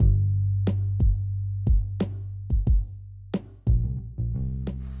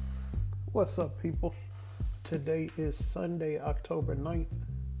What's up, people? Today is Sunday, October 9th.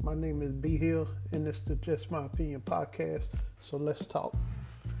 My name is B Hill, and this is the Just My Opinion podcast. So let's talk.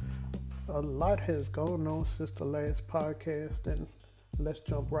 A lot has gone on since the last podcast, and let's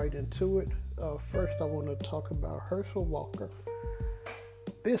jump right into it. First, I want to talk about Herschel Walker.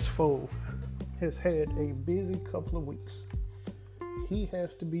 This fool has had a busy couple of weeks. He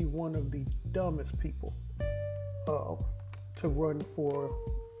has to be one of the dumbest people to run for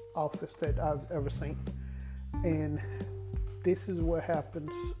office that I've ever seen. And this is what happens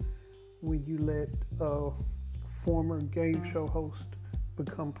when you let a former game show host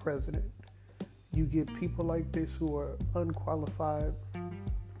become president. You get people like this who are unqualified,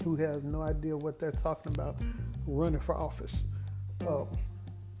 who have no idea what they're talking about, running for office.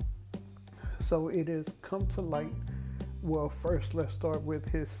 So it has come to light. Well, first let's start with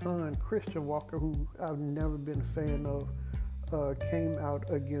his son, Christian Walker, who I've never been a fan of. Came out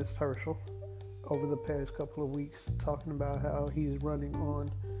against Herschel over the past couple of weeks, talking about how he's running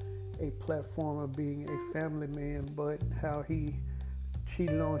on a platform of being a family man, but how he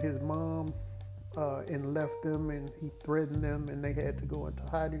cheated on his mom and left them, and he threatened them, and they had to go into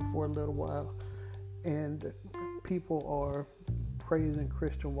hiding for a little while. And people are praising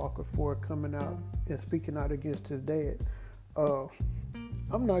Christian Walker for coming out and speaking out against his dad.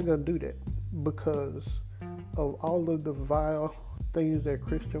 I'm not going to do that because of all of the vile things that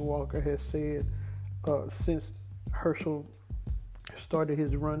Christian Walker has said since Herschel started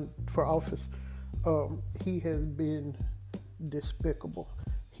his run for office. He has been despicable.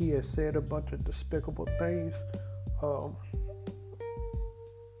 He has said a bunch of despicable things.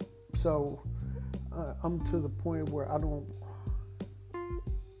 So I'm to the point where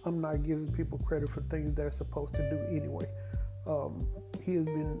I'm not giving people credit for things they're supposed to do anyway. He has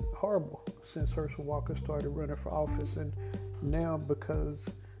been horrible since Herschel Walker started running for office, and now because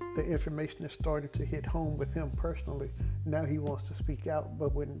the information is starting to hit home with him personally, now he wants to speak out.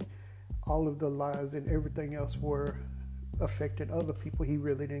 But when all of the lies and everything else were affecting other people, he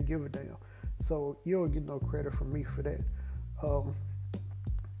really didn't give a damn. So you don't get no credit from me for that.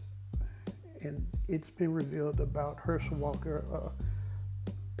 And it's been revealed about Herschel Walker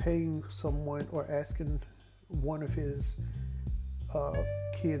paying someone or asking one of his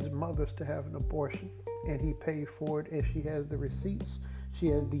kids' mothers to have an abortion, and he paid for it, and she has the receipts. She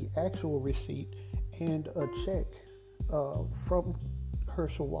has the actual receipt and a check from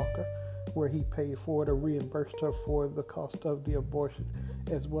Herschel Walker where he paid for it or reimbursed her for the cost of the abortion,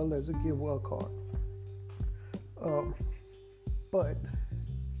 as well as a get well card. But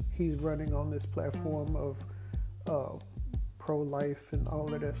he's running on this platform of pro-life and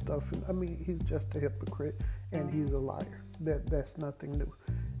all of that stuff. And I mean, he's just a hypocrite, and he's a liar. That's nothing new.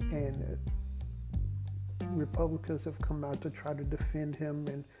 And Republicans have come out to try to defend him,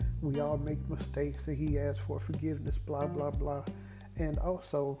 and we all make mistakes, and he asks for forgiveness, blah, blah, blah. And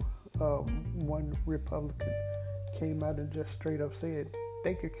also, one Republican came out and just straight up said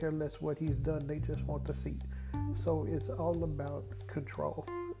they could care less what he's done, they just want the seat. So it's all about control.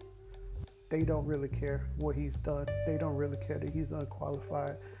 They don't really care what he's done. They don't really care that he's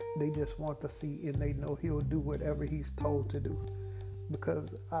unqualified. They just want the seat, and they know he'll do whatever he's told to do.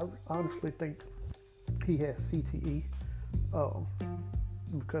 Because I honestly think he has CTE,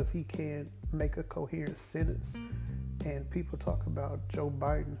 because he can't make a coherent sentence. And people talk about Joe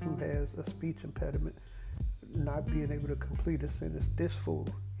Biden, who has a speech impediment, not being able to complete a sentence. This fool,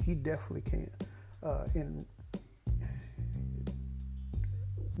 he definitely can. And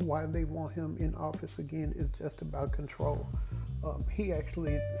why they want him in office again is just about control. He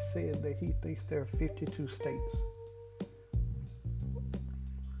actually said that he thinks there are 52 states.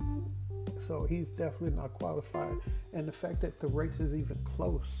 So he's definitely not qualified. And the fact that the race is even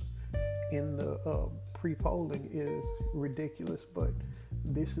close in the pre-polling is ridiculous. But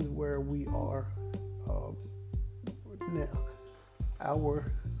this is where we are now.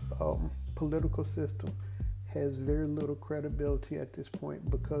 Our political system has very little credibility at this point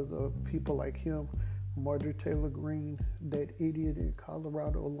because of people like him, Marjorie Taylor Greene, that idiot in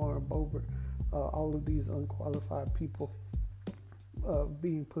Colorado, Lauren Boebert, all of these unqualified people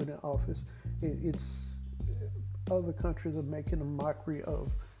being put in office. It's other countries are making a mockery of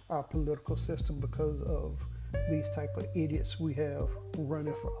our political system because of these type of idiots we have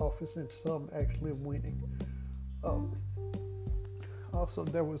running for office, and some actually winning. Also,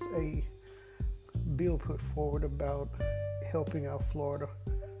 there was a bill put forward about helping out Florida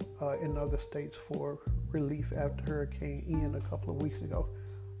and other states for relief after Hurricane Ian a couple of weeks ago.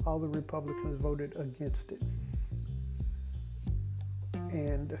 All the Republicans voted against it.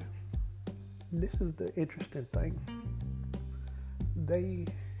 And this is the interesting thing. They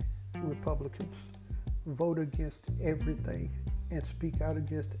Republicans vote against everything and speak out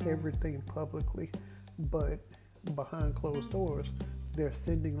against everything publicly, but behind closed doors, they're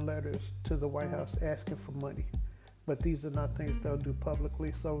sending letters to the White House asking for money. But these are not things they'll do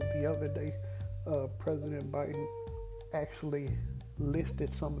publicly. So the other day, President Biden actually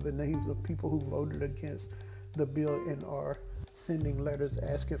listed some of the names of people who voted against the bill and are sending letters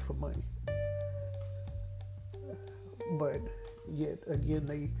asking for money. But yet again,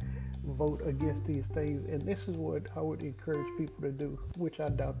 they vote against these things. And this is what I would encourage people to do, which I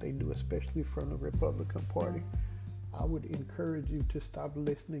doubt they do, especially from the Republican Party. I would encourage you to stop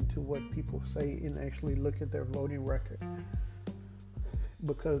listening to what people say and actually look at their voting record,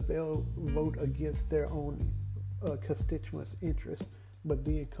 because they'll vote against their own constituents' interests, but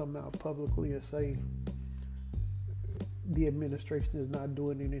then come out publicly and say the administration is not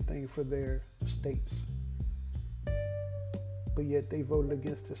doing anything for their states. But yet they voted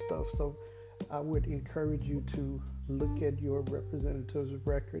against this stuff. So I would encourage you to look at your representatives'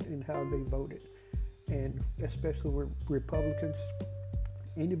 record and how they voted. And especially with Republicans,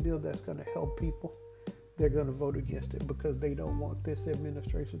 any bill that's going to help people, they're going to vote against it because they don't want this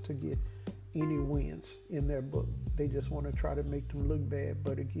administration to get any wins in their book. They just want to try to make them look bad.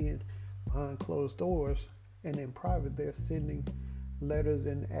 But again, behind closed doors and in private, they're sending letters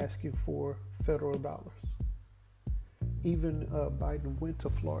and asking for federal dollars. Even Biden went to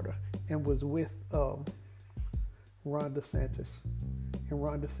Florida and was with Ron DeSantis. And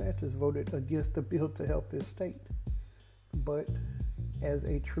Ron DeSantis voted against the bill to help his state. But as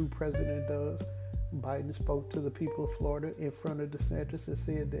a true president does, Biden spoke to the people of Florida in front of DeSantis and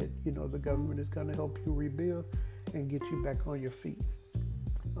said that, the government is going to help you rebuild and get you back on your feet.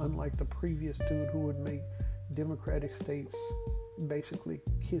 Unlike the previous dude who would make Democratic states basically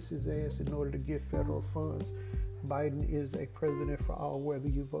kiss his ass in order to get federal funds, Biden is a president for all, whether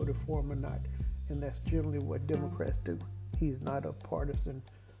you voted for him or not. And that's generally what Democrats do. He's not a partisan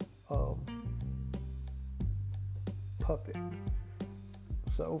puppet.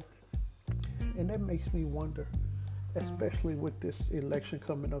 So, and that makes me wonder, especially with this election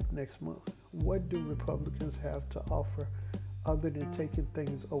coming up next month, what do Republicans have to offer other than taking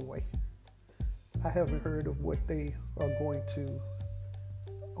things away? I haven't heard of what they are going to,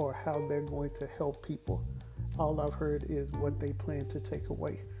 or how they're going to help people. All I've heard is what they plan to take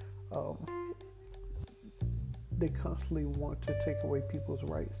away. They constantly want to take away people's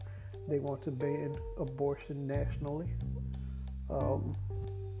rights. They want to ban abortion nationally.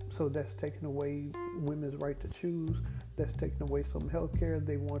 So that's taking away women's right to choose. That's taking away some health care.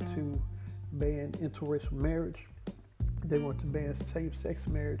 They want to ban interracial marriage. They want to ban same-sex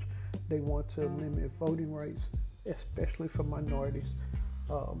marriage. They want to limit voting rights, especially for minorities.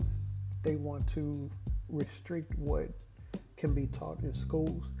 They want to restrict what can be taught in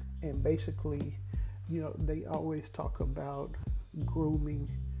schools. And basically, they always talk about grooming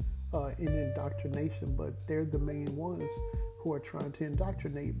and indoctrination, but they're the main ones who are trying to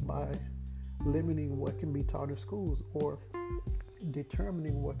indoctrinate by limiting what can be taught in schools or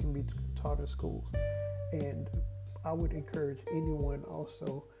determining what can be taught in schools. And I would encourage anyone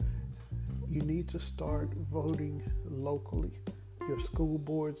also, you need to start voting locally. Your school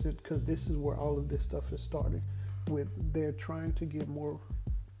boards, because this is where all of this stuff is starting with. They're trying to get more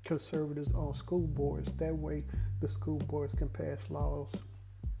conservatives on school boards. That way the school boards can pass laws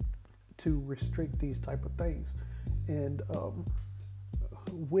to restrict these type of things. And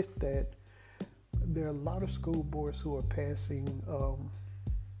with that, there are a lot of school boards who are passing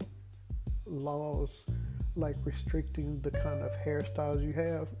laws like restricting the kind of hairstyles you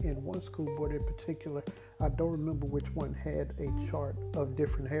have. In one school board in particular, I don't remember which one, had a chart of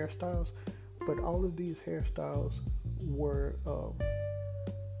different hairstyles, but all of these hairstyles were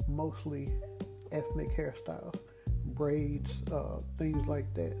mostly ethnic hairstyles, braids, things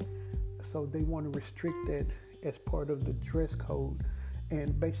like that. So they want to restrict that as part of the dress code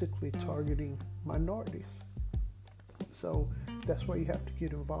and basically targeting minorities. So that's why you have to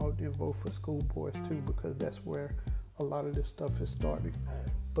get involved and vote for school boards too, because that's where a lot of this stuff is starting.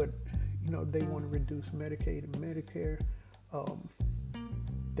 But they want to reduce Medicaid and Medicare.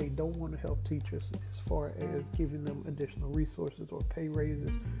 They don't want to help teachers as far as giving them additional resources or pay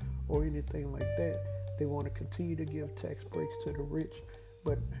raises or anything like that. They want to continue to give tax breaks to the rich,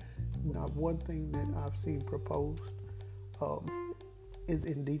 but not one thing that I've seen proposed is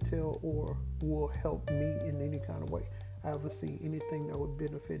in detail or will help me in any kind of way. I haven't seen anything that would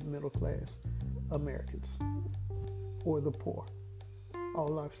benefit middle class Americans or the poor.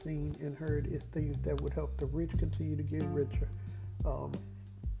 All I've seen and heard is things that would help the rich continue to get richer,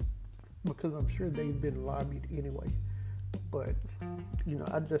 because I'm sure they've been lobbied anyway. But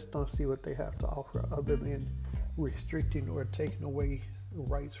I just don't see what they have to offer other than restricting or taking away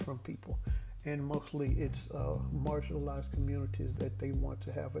rights from people. And mostly it's marginalized communities that they want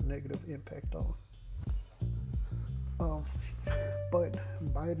to have a negative impact on. Um, but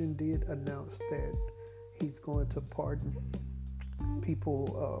Biden did announce that he's going to pardon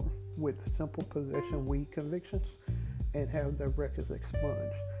people with simple possession weed convictions and have their records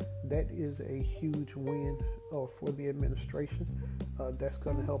expunged. That is a huge win for the administration. That's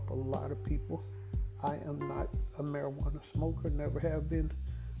going to help a lot of people. I am not a marijuana smoker, never have been.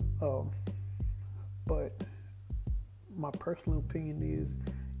 But my personal opinion is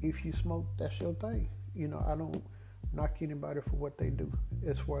if you smoke, that's your thing. I don't knock anybody for what they do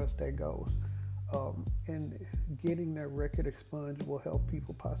as far as that goes. And getting their record expunged will help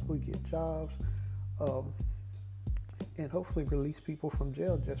people possibly get jobs and hopefully release people from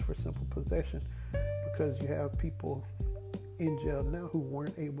jail just for simple possession, because you have people in jail now who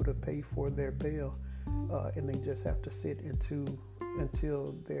weren't able to pay for their bail and they just have to sit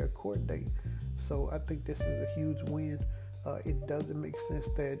until their court date. So I think this is a huge win. It doesn't make sense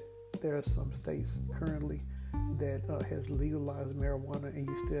that there are some states currently that has legalized marijuana and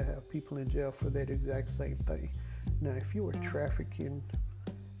you still have people in jail for that exact same thing. Now, if you were trafficking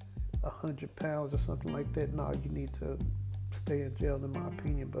 100 pounds or something like that, no, you need to stay in jail in my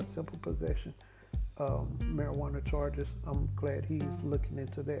opinion. But simple possession, marijuana charges, I'm glad he's looking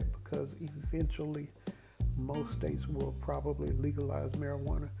into that, because eventually most states will probably legalize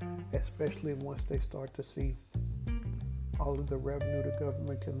marijuana, especially once they start to see all of the revenue the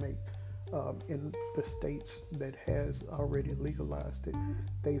government can make. In the states that has already legalized it,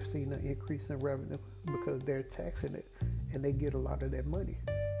 they've seen an increase in revenue because they're taxing it and they get a lot of that money.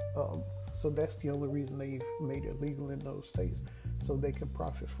 So that's the only reason they've made it legal in those states, so they can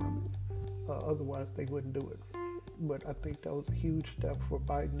profit from it. Otherwise, they wouldn't do it. But I think that was a huge step for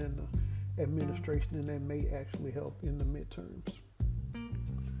Biden and the administration, and that may actually help in the midterms.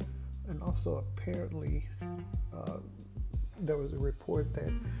 And also, apparently, there was a report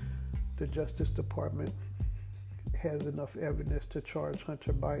that the Justice Department has enough evidence to charge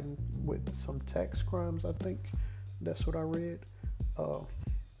Hunter Biden with some tax crimes, I think. That's what I read.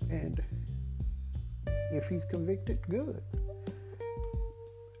 And if he's convicted, good.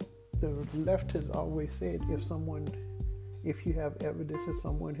 The left has always said if you have evidence that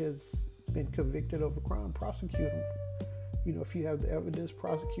someone has been convicted of a crime, prosecute him. If you have the evidence,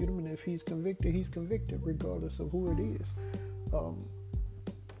 prosecute him, and if he's convicted, regardless of who it is.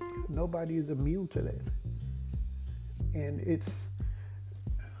 Nobody is immune to that. And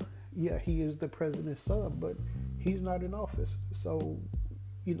he is the president's son, but he's not in office. So,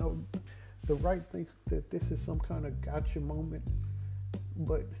 the right thinks that this is some kind of gotcha moment,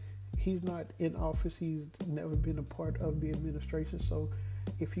 but he's not in office. He's never been a part of the administration. So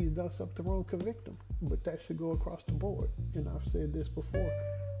if he's done something wrong, convict him. But that should go across the board. And I've said this before.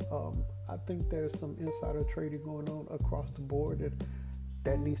 I think there's some insider trading going on across the board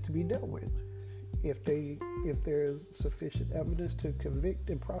that needs to be dealt with. If there's sufficient evidence to convict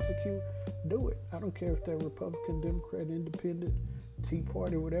and prosecute, do it. I don't care if they're Republican, Democrat, Independent, Tea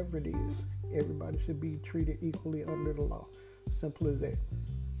Party, whatever it is. Everybody should be treated equally under the law. Simple as that.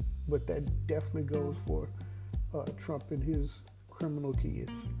 But that definitely goes for Trump and his criminal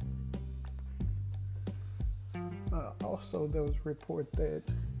kids. Also, there was a report that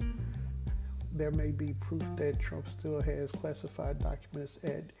there may be proof that Trump still has classified documents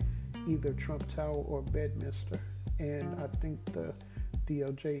at either Trump Tower or Bedminster. And I think the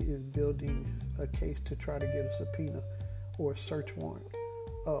DOJ is building a case to try to get a subpoena or a search warrant.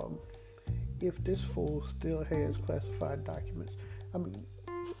 If this fool still has classified documents,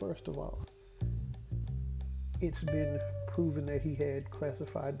 first of all, it's been proven that he had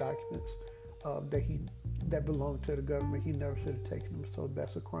classified documents that belonged to the government. He never should have taken them, so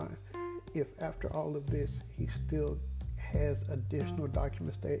that's a crime. If after all of this he still has additional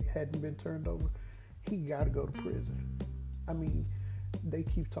documents that hadn't been turned over, he got to go to prison. They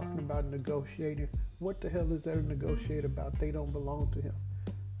keep talking about negotiating. What the hell is there to negotiate about? They don't belong to him.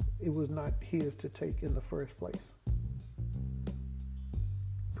 It was not his to take in the first place.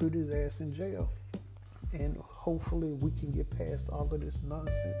 Put his ass in jail. And hopefully we can get past all of this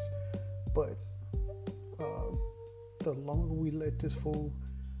nonsense. But the longer we let this fool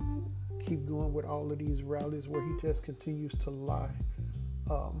keep going with all of these rallies where he just continues to lie,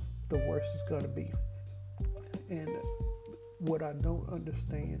 the worse it's going to be. And what I don't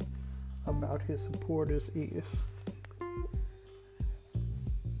understand about his supporters is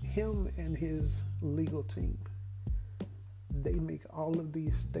him and his legal team. They make all of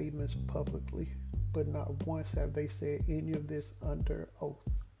these statements publicly but not once have they said any of this under oath.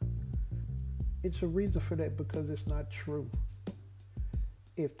 It's a reason for that because it's not true.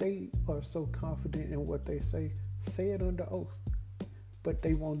 If they are so confident in what they say it under oath. But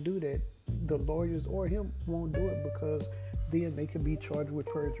they won't do that. The lawyers or him won't do it because then they can be charged with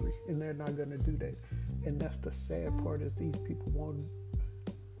perjury, and they're not going to do that. And that's the sad part, is these people won't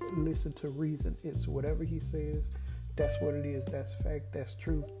listen to reason. It's whatever he says, that's what it is. That's fact, that's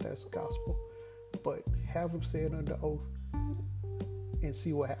truth, that's gospel. But have him say it under oath and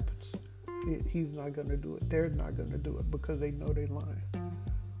see what happens. He's not going to do it. They're not going to do it because they know they're lying.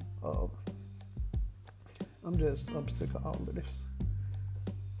 I'm sick of all of this.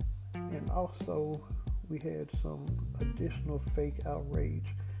 And also, we had some additional fake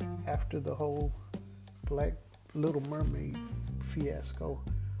outrage after the whole Black Little Mermaid fiasco.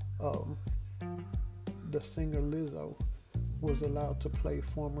 The singer Lizzo was allowed to play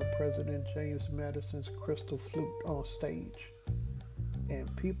former President James Madison's crystal flute on stage.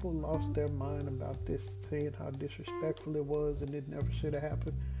 And people lost their mind about this, saying how disrespectful it was and it never should have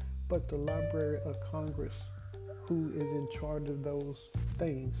happened. But the Library of Congress, who is in charge of those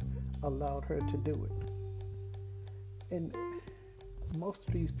things, allowed her to do it. And most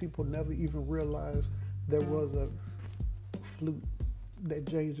of these people never even realized there was a flute that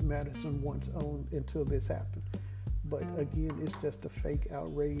James Madison once owned until this happened. But again, it's just a fake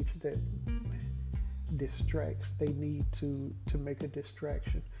outrage that distracts. They need to make a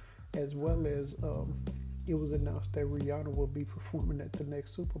distraction, as well as it was announced that Rihanna will be performing at the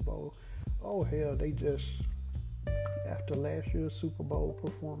next Super Bowl. Oh hell, they just, after last year's Super Bowl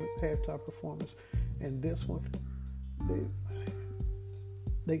performance, halftime performance, and this one,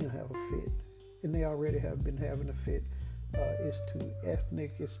 they gonna have a fit, and they already have been having a fit. It's too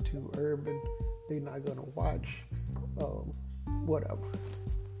ethnic, it's too urban. They're not gonna watch, whatever.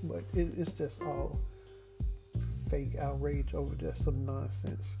 But it's just all fake outrage over just some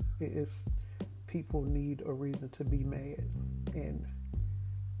nonsense. It's people need a reason to be mad, and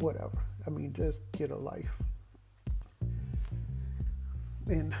whatever. I mean, just get a life.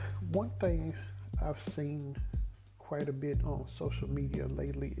 And one thing I've seen quite a bit on social media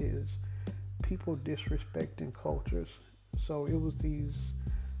lately is people disrespecting cultures. So it was these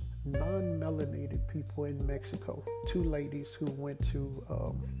non-melanated people in Mexico, two ladies who went to,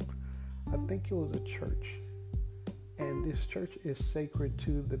 I think it was a church. And this church is sacred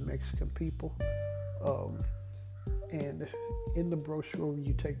to the Mexican people. And in the brochure,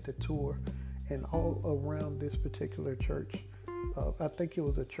 you take the tour, and all around this particular church, I think it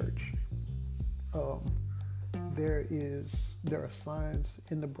was a church, there are signs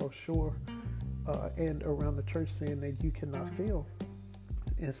in the brochure and around the church saying that you cannot film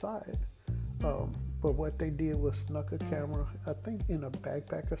inside. But what they did was snuck a camera, I think in a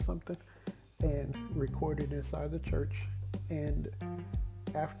backpack or something, and recorded inside the church. And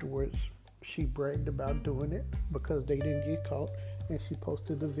afterwards, she bragged about doing it because they didn't get caught, and she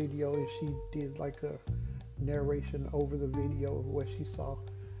posted the video, and she did like a narration over the video of what she saw.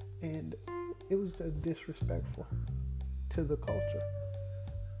 And it was just disrespectful to the culture.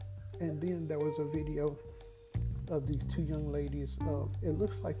 And then there was a video of these two young ladies. It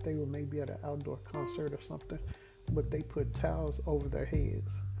looks like they were maybe at an outdoor concert or something, but they put towels over their heads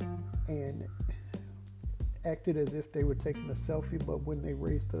and acted as if they were taking a selfie. But when they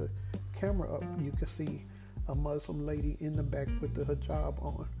raised the camera up, you could see a Muslim lady in the back with the hijab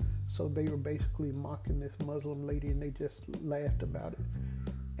on. So they were basically mocking this Muslim lady, and they just laughed about it.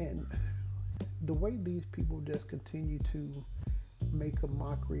 And the way these people just continue to make a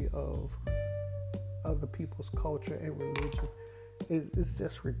mockery of other people's culture and religion, it's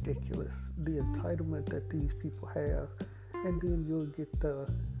just ridiculous. The entitlement that these people have, and then you'll get the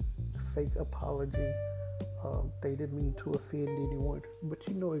fake apology. They didn't mean to offend anyone, but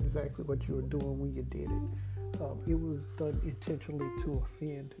you know exactly what you were doing when you did it. It was done intentionally to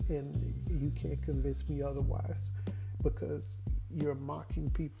offend, and you can't convince me otherwise, because you're mocking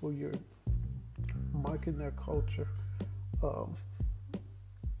people, you're mocking their culture,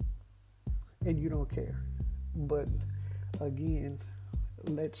 and you don't care. But again,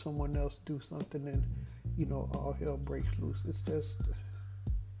 let someone else do something, and all hell breaks loose. It's just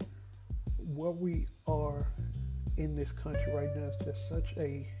where we are in this country right now. It's just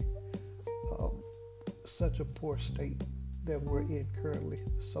such a poor state that we're in currently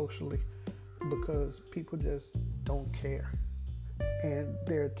socially, because people just don't care, and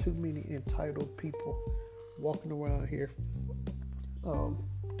there are too many entitled people walking around here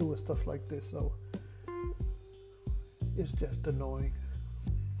doing stuff like this. So it's just annoying.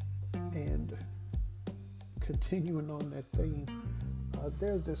 And continuing on that theme,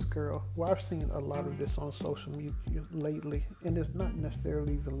 There's this girl. Well, I've seen a lot of this on social media lately, and it's not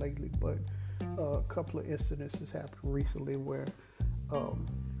necessarily even lately, but a couple of incidents has happened recently where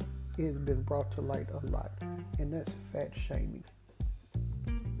it's been brought to light a lot, and that's fat shaming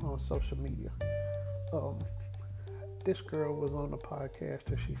on social media. Um, this girl was on a podcast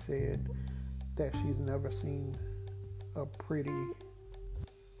and she said that she's never seen a pretty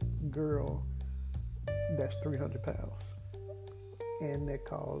girl that's 300 pounds. And that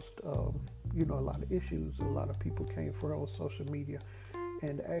caused, a lot of issues. A lot of people came for her on social media.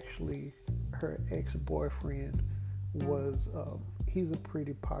 And actually, her ex-boyfriend was, he's a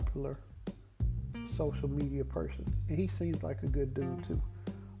pretty popular social media person. And he seems like a good dude, too.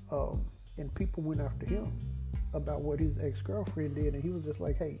 And people went after him about what his ex-girlfriend did. And he was just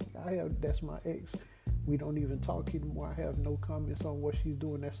like, hey, that's my ex. We don't even talk anymore. I have no comments on what she's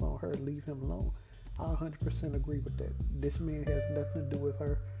doing. That's on her. Leave him alone. I 100% agree with that. This man has nothing to do with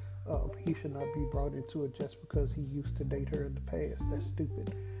her. He should not be brought into it just because he used to date her in the past. That's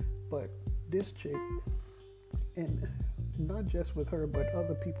stupid. But this chick, and not just with her, but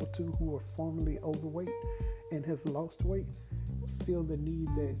other people too who are formerly overweight and have lost weight, feel the need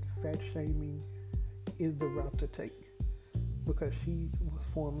that fat shaming is the route to take, because she was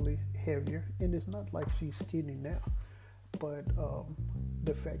formerly heavier, and it's not like she's skinny now, but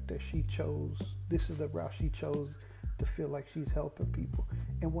the fact that this is the route she chose to feel like she's helping people.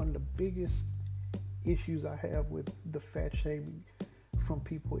 And one of the biggest issues I have with the fat shaming from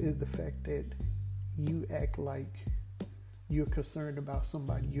people is the fact that you act like you're concerned about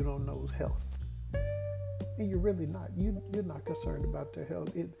somebody you don't know's health, and you're really not. You're not concerned about their health.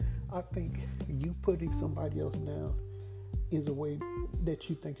 I think you putting somebody else down is a way that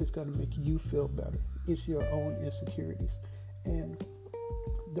you think is going to make you feel better. It's your own insecurities. And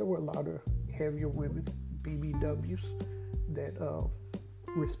there were a lot of heavier women, BBWs, that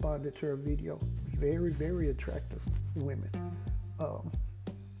responded to her video. Very, very attractive women.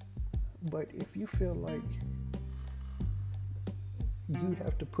 But if you feel like you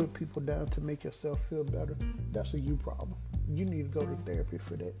have to put people down to make yourself feel better, that's a you problem. You need to go to therapy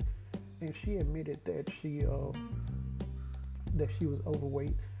for that. And she admitted that she was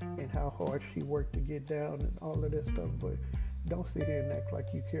overweight and how hard she worked to get down and all of that stuff. But don't sit here and act like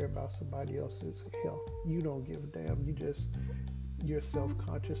you care about somebody else's health. You don't give a damn. You're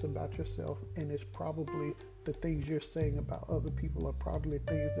self-conscious about yourself, and it's probably the things you're saying about other people are probably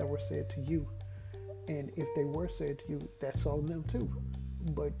things that were said to you. And if they were said to you, that's on them too.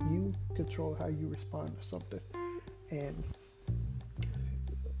 But you control how you respond to something. And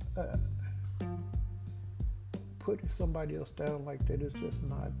putting somebody else down like that is just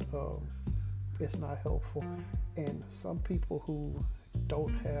not, it's not helpful. And some people who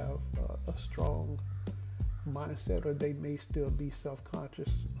don't have a strong mindset, or they may still be self-conscious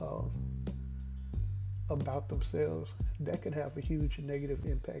about themselves, that could have a huge negative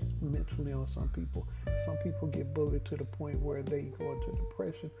impact mentally on some people. Some people get bullied to the point where they go into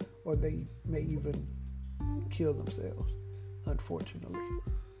depression, or they may even kill themselves, unfortunately.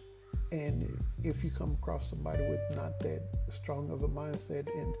 And if you come across somebody with not that strong of a mindset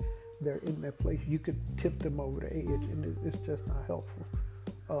and they're in that place, you could tip them over the edge, and it's just not helpful.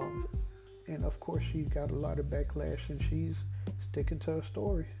 And of course, she's got a lot of backlash, and she's sticking to her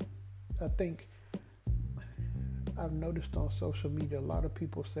story. I think I've noticed on social media, a lot of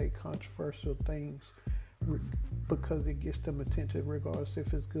people say controversial things because it gets them attention, regardless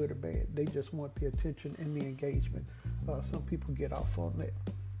if it's good or bad. They just want the attention and the engagement. Some people get off on that.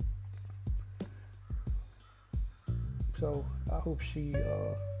 So I hope she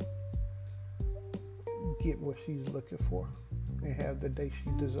get what she's looking for and have the day she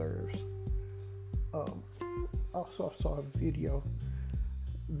deserves. Also, I saw a video.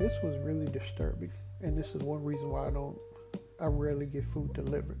 This was really disturbing, and this is one reason why I rarely get food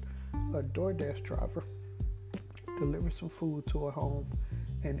delivered. A DoorDash driver delivered some food to a home,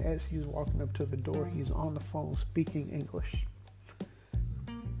 and as he's walking up to the door, he's on the phone speaking English.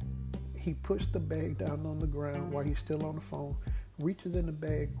 He puts the bag down on the ground while he's still on the phone, reaches in the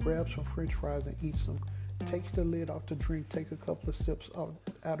bag, grabs some French fries and eats them, takes the lid off the drink, takes a couple of sips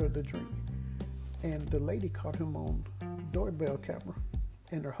out of the drink. And the lady caught him on doorbell camera,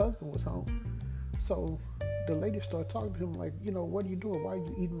 and her husband was home. So the lady started talking to him like, what are you doing? Why are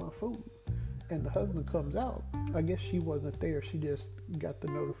you eating my food? And the husband comes out. I guess she wasn't there. She just got the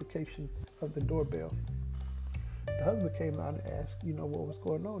notification of the doorbell. The husband came out and asked, what was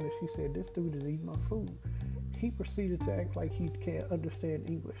going on? And she said, this dude is eating my food. He proceeded to act like he can't understand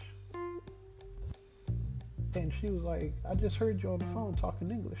English. And she was like, I just heard you on the phone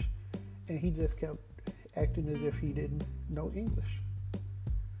talking English. And he just kept acting as if he didn't know English.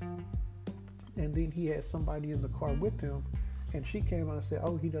 And then he had somebody in the car with him, and she came out and said,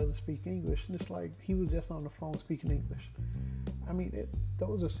 "Oh, he doesn't speak English." And it's like he was just on the phone speaking English. I mean,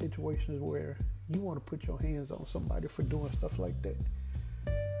 those are situations where you want to put your hands on somebody for doing stuff like that.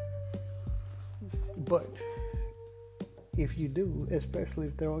 But if you do, especially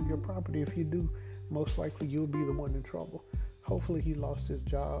if they're on your property, if you do, most likely you'll be the one in trouble. Hopefully he lost his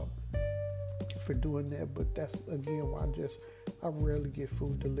job for doing that, but that's again why I rarely get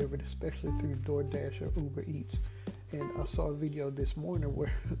food delivered, especially through DoorDash or Uber Eats. And I saw a video this morning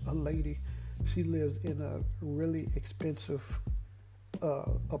where a lady, she lives in a really expensive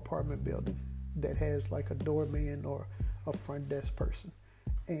apartment building that has like a doorman or a front desk person.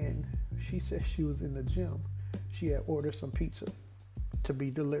 And she said she was in the gym. She had ordered some pizza to be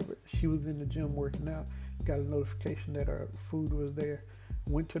delivered. She was in the gym working out, got a notification that her food was there,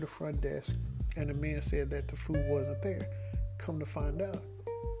 went to the front desk, and the man said that the food wasn't there. Come to find out,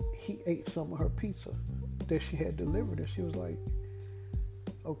 he ate some of her pizza that she had delivered, and she was like,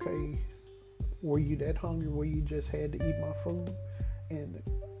 okay, were you that hungry where you just had to eat my food? And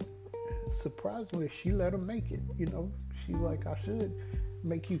surprisingly, she let him make it. She's like, I should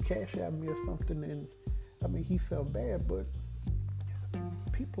make you cash out me or something. And I mean, he felt bad, but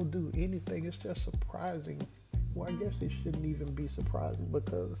people do anything. It's just surprising. Well, I guess it shouldn't even be surprising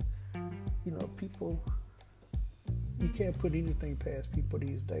because, people, you can't put anything past people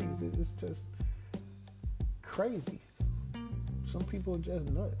these days. It's just crazy. Some people are just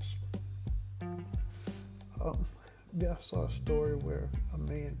nuts. I saw a story where a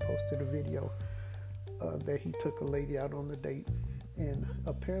man posted a video that he took a lady out on a date, and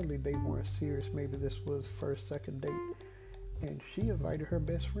apparently they weren't serious. Maybe this was first, second date, and she invited her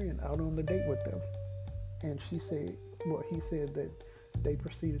best friend out on the date with them. And he said that they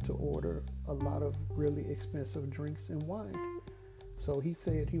proceeded to order a lot of really expensive drinks and wine. So he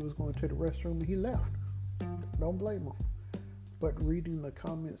said he was going to the restroom and he left. Don't blame him. But reading the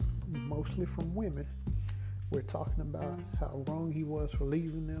comments, mostly from women, we're talking about how wrong he was for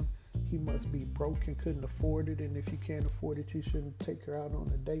leaving them. He must be broke and couldn't afford it, and if you can't afford it, you shouldn't take her out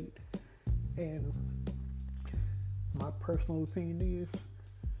on a date. And my personal opinion is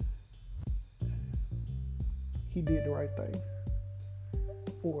he did the right thing.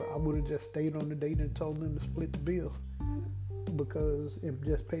 Or I would have just stayed on the date and told them to split the bill and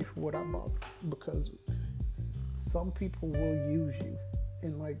just pay for what I bought. Because some people will use you,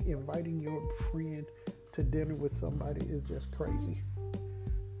 and like inviting your friend to dinner with somebody is just crazy.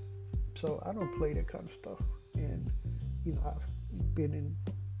 So I don't play that kind of stuff. And I've been in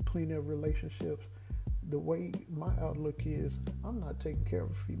plenty of relationships. The way my outlook is, I'm not taking care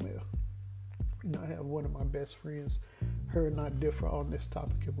of a female. I have one of my best friends, her and I differ on this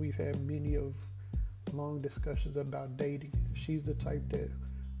topic, and we've had many of long discussions about dating. She's the type that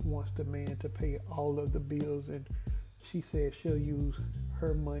wants the man to pay all of the bills, and she said she'll use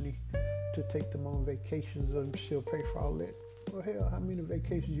her money to take them on vacations and she'll pay for all that. Well, hell, how many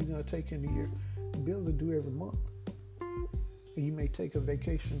vacations you gonna take in a year? Bills are due every month. And you may take a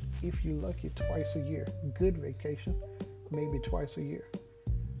vacation, if you're lucky, twice a year. Good vacation, maybe twice a year.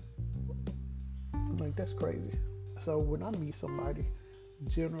 I'm like, that's crazy. So when I meet somebody,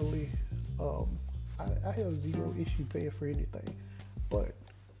 generally, I have zero issue paying for anything, but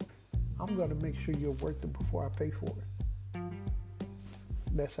I'm gonna make sure you're worth it before I pay for it.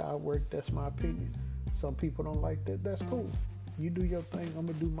 That's how I work. That's my opinion. Some people don't like that. That's cool. You do your thing. I'm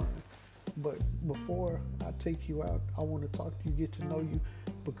gonna do mine. But before I take you out, I want to talk to you, get to know you,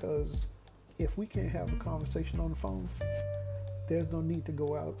 because if we can't have a conversation on the phone, there's no need to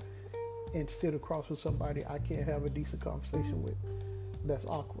go out and sit across with somebody I can't have a decent conversation with. That's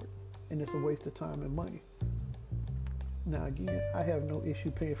awkward, and it's a waste of time and money. Now again, I have no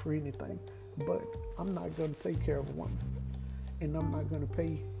issue paying for anything, but I'm not going to take care of a woman, and I'm not going to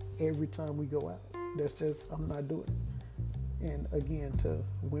pay every time we go out. That's just, I'm not doing it. And again, to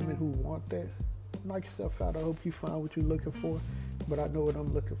women who want that, knock yourself out. I hope you find what you're looking for, but I know what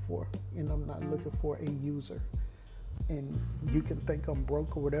I'm looking for, and I'm not looking for a user. And you can think I'm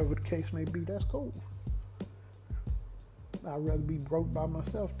broke or whatever the case may be, that's cool. I'd rather be broke by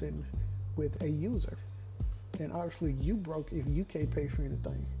myself than with a user. And obviously you broke if you can't pay for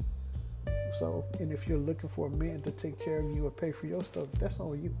anything. So, and if you're looking for a man to take care of you or pay for your stuff, that's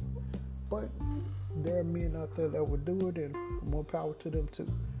on you. But there are men out there that would do it, and more power to them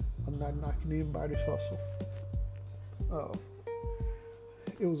too. I'm not knocking anybody's hustle.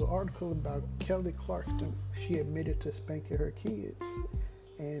 It was an article about Kelly Clarkson. She admitted to spanking her kids.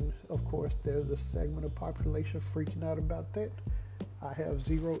 And of course, there's a segment of population freaking out about that. I have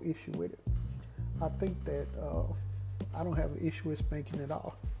zero issue with it. I think that I don't have an issue with spanking at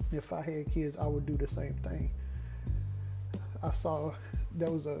all. If I had kids, I would do the same thing. I saw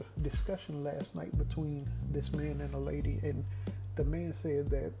there was a discussion last night between this man and a lady, and the man said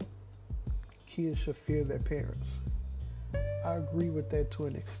that kids should fear their parents. I agree with that to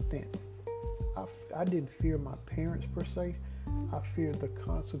an extent. I didn't fear my parents per se. I feared the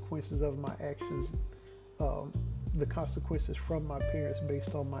consequences of my actions, the consequences from my parents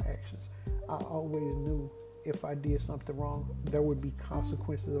based on my actions. I always knew if I did something wrong, there would be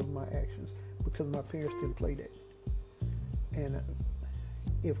consequences of my actions because my parents didn't play that. And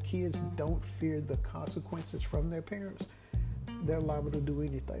if kids don't fear the consequences from their parents, they're liable to do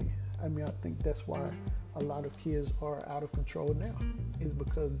anything. I mean, I think that's why a lot of kids are out of control now, is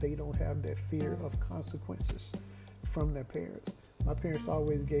because they don't have that fear of consequences from their parents. My parents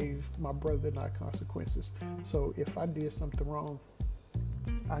always gave my brother and I consequences. So if I did something wrong,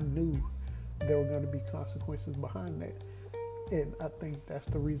 I knew there were going to be consequences behind that. And I think that's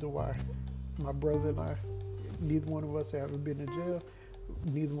the reason why my brother and I, neither one of us have ever been in jail.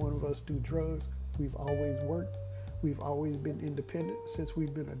 Neither one of us do drugs. We've always worked. We've always been independent since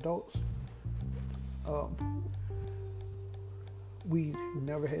we've been adults. We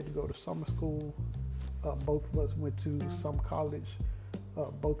never had to go to summer school. Both of us went to some college.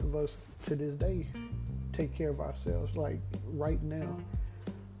 Both of us, to this day, take care of ourselves. Like right now,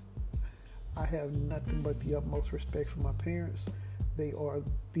 I have nothing but the utmost respect for my parents. They are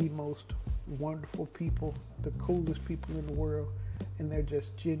the most wonderful people, the coolest people in the world, and they're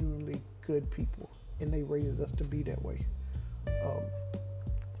just genuinely good people, and they raised us to be that way.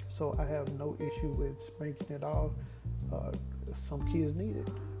 So I have no issue with spanking at all. Some kids need it.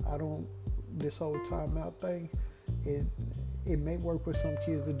 This whole timeout thing, it may work with some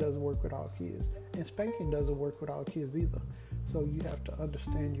kids, it doesn't work with all kids. And spanking doesn't work with all kids either. So you have to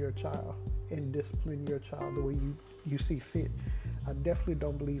understand your child and discipline your child the way you see fit. I definitely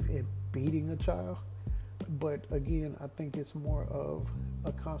don't believe in beating a child, but again, I think it's more of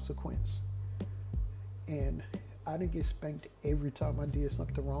a consequence. And I didn't get spanked every time I did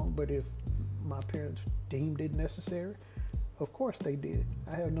something wrong, but if my parents deemed it necessary, of course they did.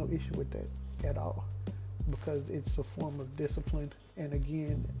 I have no issue with that at all, because it's a form of discipline. And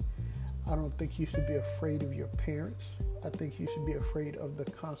again, I don't think you should be afraid of your parents. I think you should be afraid of the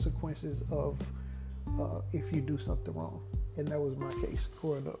consequences of if you do something wrong. And that was my case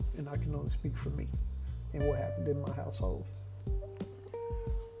growing up, and I can only speak for me and what happened in my household.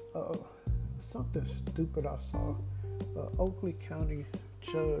 Something stupid I saw. Oakley County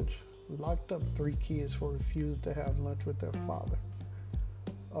judge locked up 3 kids for refusing to have lunch with their father.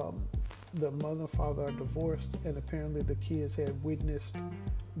 The mother and father are divorced, and apparently the kids had witnessed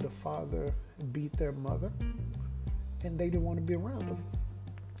the father beat their mother, and they didn't want to be around him.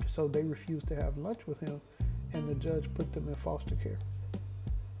 So they refused to have lunch with him, and the judge put them in foster care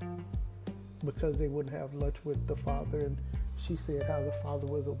because they wouldn't have lunch with the father. And she said how the father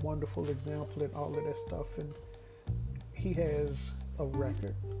was a wonderful example and all of that stuff, and he has a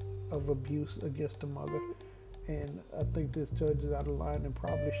record of abuse against the mother, and I think this judge is out of line and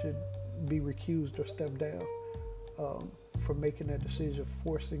probably should be recused or step down for making that decision,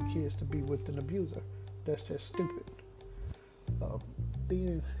 forcing kids to be with an abuser. That's just stupid.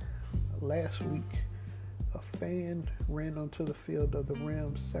 Then last week, a fan ran onto the field of the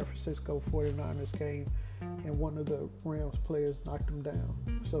Rams San Francisco 49ers game, and one of the Rams players knocked him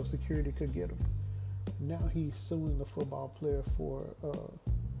down so security could get him. Now he's suing the football player for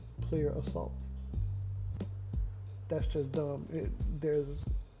player assault. That's just dumb. There's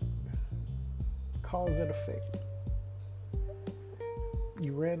cause and effect.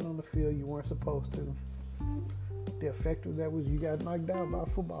 You ran on the field, you weren't supposed to. The effect of that was you got knocked down by a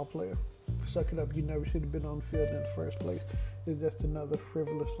football player. Suck it up, you never should have been on the field in the first place. It's just another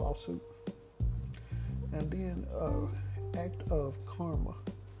frivolous lawsuit. And then act of karma.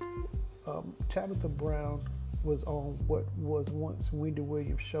 Tabitha Brown was on what was once Wendy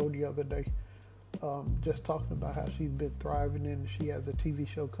Williams' show the other day, just talking about how she's been thriving, and she has a TV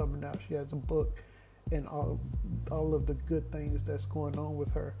show coming out, she has a book, and all of the good things that's going on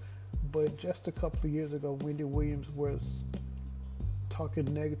with her. But just a couple of years ago, Wendy Williams was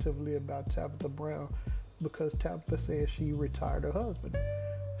talking negatively about Tabitha Brown because Tabitha said she retired her husband.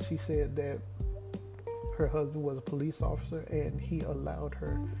 She said that her husband was a police officer and he allowed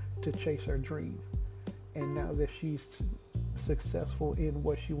her to chase her dream. And now that she's successful in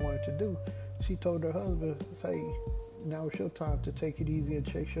what she wanted to do, she told her husband, say, now it's your time to take it easy and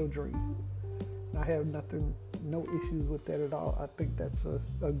chase your dream. I have no issues with that at all. I think that's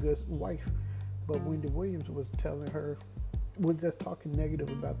a good wife. But Wendy Williams was just talking negative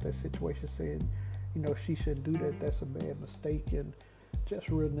about that situation, saying, she shouldn't do that. That's a bad mistake, and just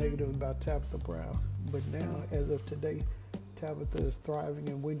real negative about Tabitha Brown. But now, as of today, Tabitha is thriving,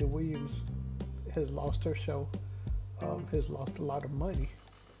 and Wendy Williams has lost her show, has lost a lot of money,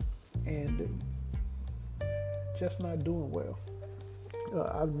 and just not doing well.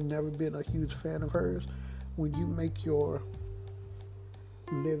 I've never been a huge fan of hers. When you make your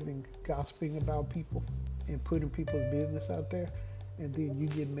living gossiping about people and putting people's business out there, and then you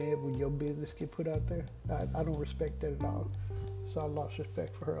get mad when your business get put out there, I don't respect that at all. So I lost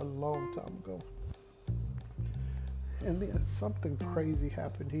respect for her a long time ago. And then something crazy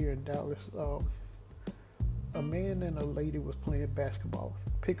happened here in Dallas. A man and a lady was playing basketball,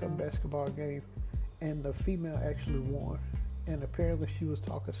 pickup basketball game, and the female actually won. And apparently she was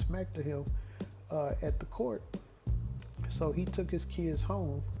talking smack to him at the court. So he took his kids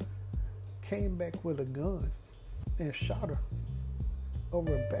home, came back with a gun, and shot her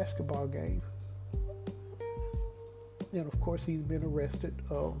over a basketball game. And of course he's been arrested,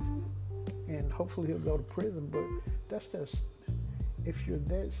 and hopefully he'll go to prison. But that's just, if you're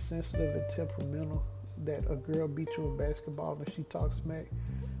that sensitive and temperamental that a girl beats you in basketball and she talks smack,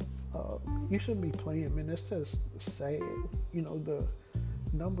 you shouldn't be playing, man. That's just sad. You know, the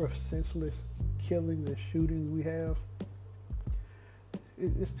number of senseless killings and shootings we have,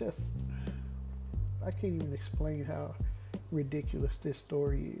 it's just, I can't even explain how ridiculous this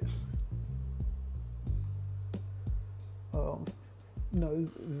story is. No,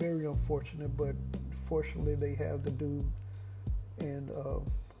 it's very unfortunate, but fortunately they have the dude, and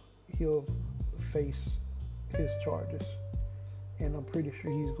he'll face his charges, and I'm pretty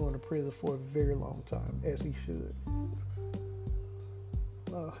sure he's going to prison for a very long time, as he should.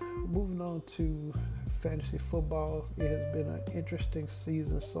 Moving on to fantasy football, it has been an interesting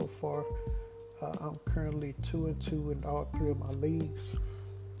season so far. I'm currently 2-2 in all three of my leagues.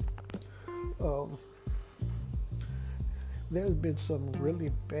 There's been some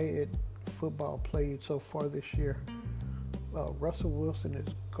really bad football played so far this year. Russell Wilson is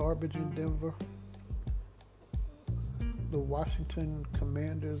garbage in Denver. The Washington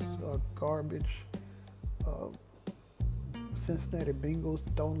Commanders are garbage. Cincinnati Bengals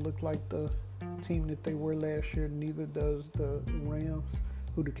don't look like the team that they were last year. Neither does the Rams,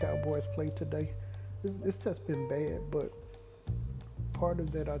 who the Cowboys played today. It's just been bad, but part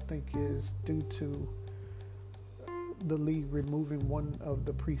of that I think is due to the league removing one of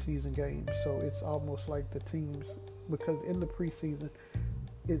the preseason games. So it's almost like the teams, because in the preseason,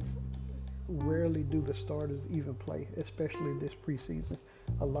 it's rarely do the starters even play, especially this preseason.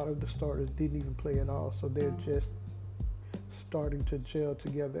 A lot of the starters didn't even play at all, so they're just starting to gel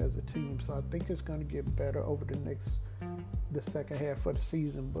together as a team. So I think it's going to get better over the second half of the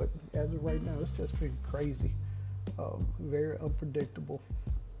season, but as of right now, it's just been crazy, very unpredictable.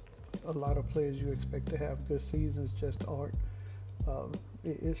 A lot of players you expect to have good seasons just aren't.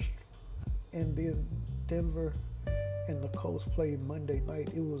 And then Denver and the Colts played Monday night.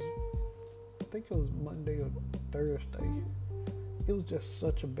 I think it was Monday or Thursday. It was just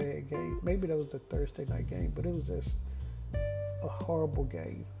such a bad game. Maybe that was the Thursday night game, but it was just a horrible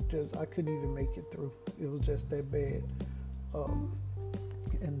game. I couldn't even make it through. It was just that bad.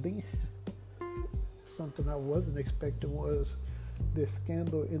 And then something I wasn't expecting was this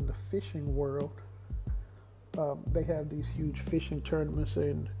scandal in the fishing world. They have these huge fishing tournaments,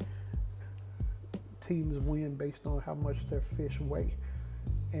 and teams win based on how much their fish weigh.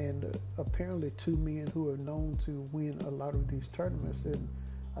 And apparently 2 men who are known to win a lot of these tournaments, and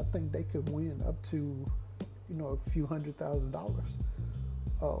I think they could win up to, a few $100,000.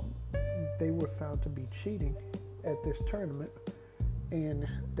 They were found to be cheating at this tournament, and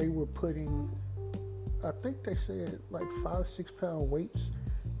they were putting, I think they said like 5-6 pound weights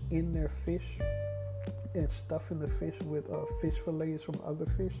in their fish and stuffing the fish with fish fillets from other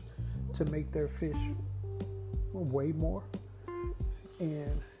fish to make their fish weigh more.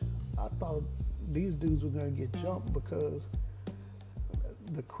 And I thought these dudes were going to get jumped, because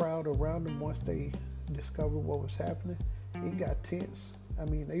the crowd around them, once they discovered what was happening, it got tense. I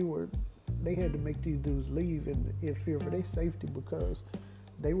mean, they had to make these dudes leave in fear for their safety, because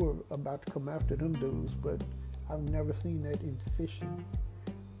they were about to come after them dudes. But I've never seen that in fishing.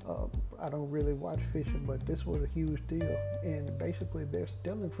 I don't really watch fishing, but this was a huge deal. And basically, they're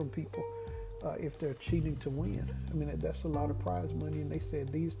stealing from people if they're cheating to win. I mean, that's a lot of prize money. And they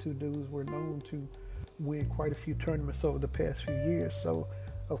said these 2 dudes were known to win quite a few tournaments over the past few years. So,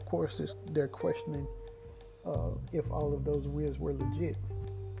 of course, they're questioning if all of those wins were legit.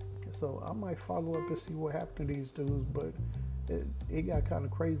 So I might follow up and see what happened to these dudes, but it got kind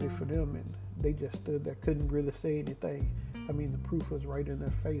of crazy for them, and they just stood there, couldn't really say anything. I mean, the proof was right in their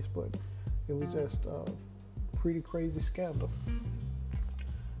face, but it was just a pretty crazy scandal.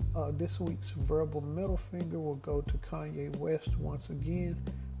 This week's verbal middle finger will go to Kanye West once again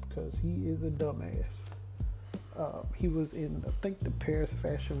because he is a dumbass. He was in, I think, the Paris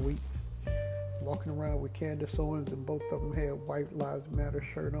Fashion Week, walking around with Candace Owens, and both of them had White Lives Matter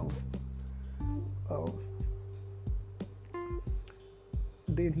shirt on.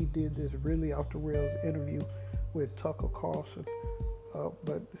 Then he did this really off the rails interview with Tucker Carlson,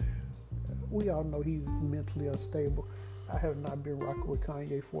 but we all know he's mentally unstable. I have not been rocking with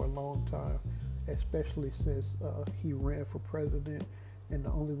Kanye for a long time, especially since he ran for president, and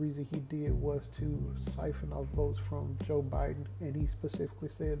the only reason he did was to siphon off votes from Joe Biden, and he specifically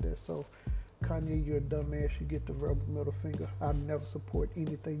said that. So, Kanye, you're a dumbass. You get the verbal middle finger. I never support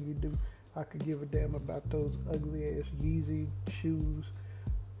anything you do. I could give a damn about those ugly ass Yeezy shoes,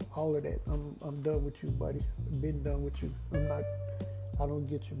 all of that. I'm done with you, buddy. Been done with you. I don't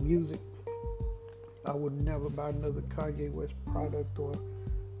get your music. I would never buy another Kanye West product or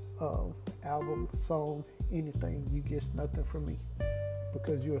album, song, anything. You get nothing from me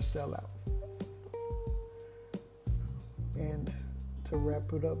because you're a sellout. And to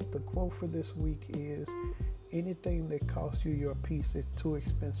wrap it up, the quote for this week is, anything that costs you your peace is too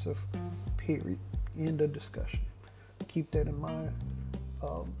expensive, period. End of discussion. Keep that in mind.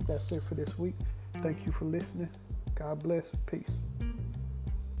 That's it for this week. Thank you for listening. God bless. Peace.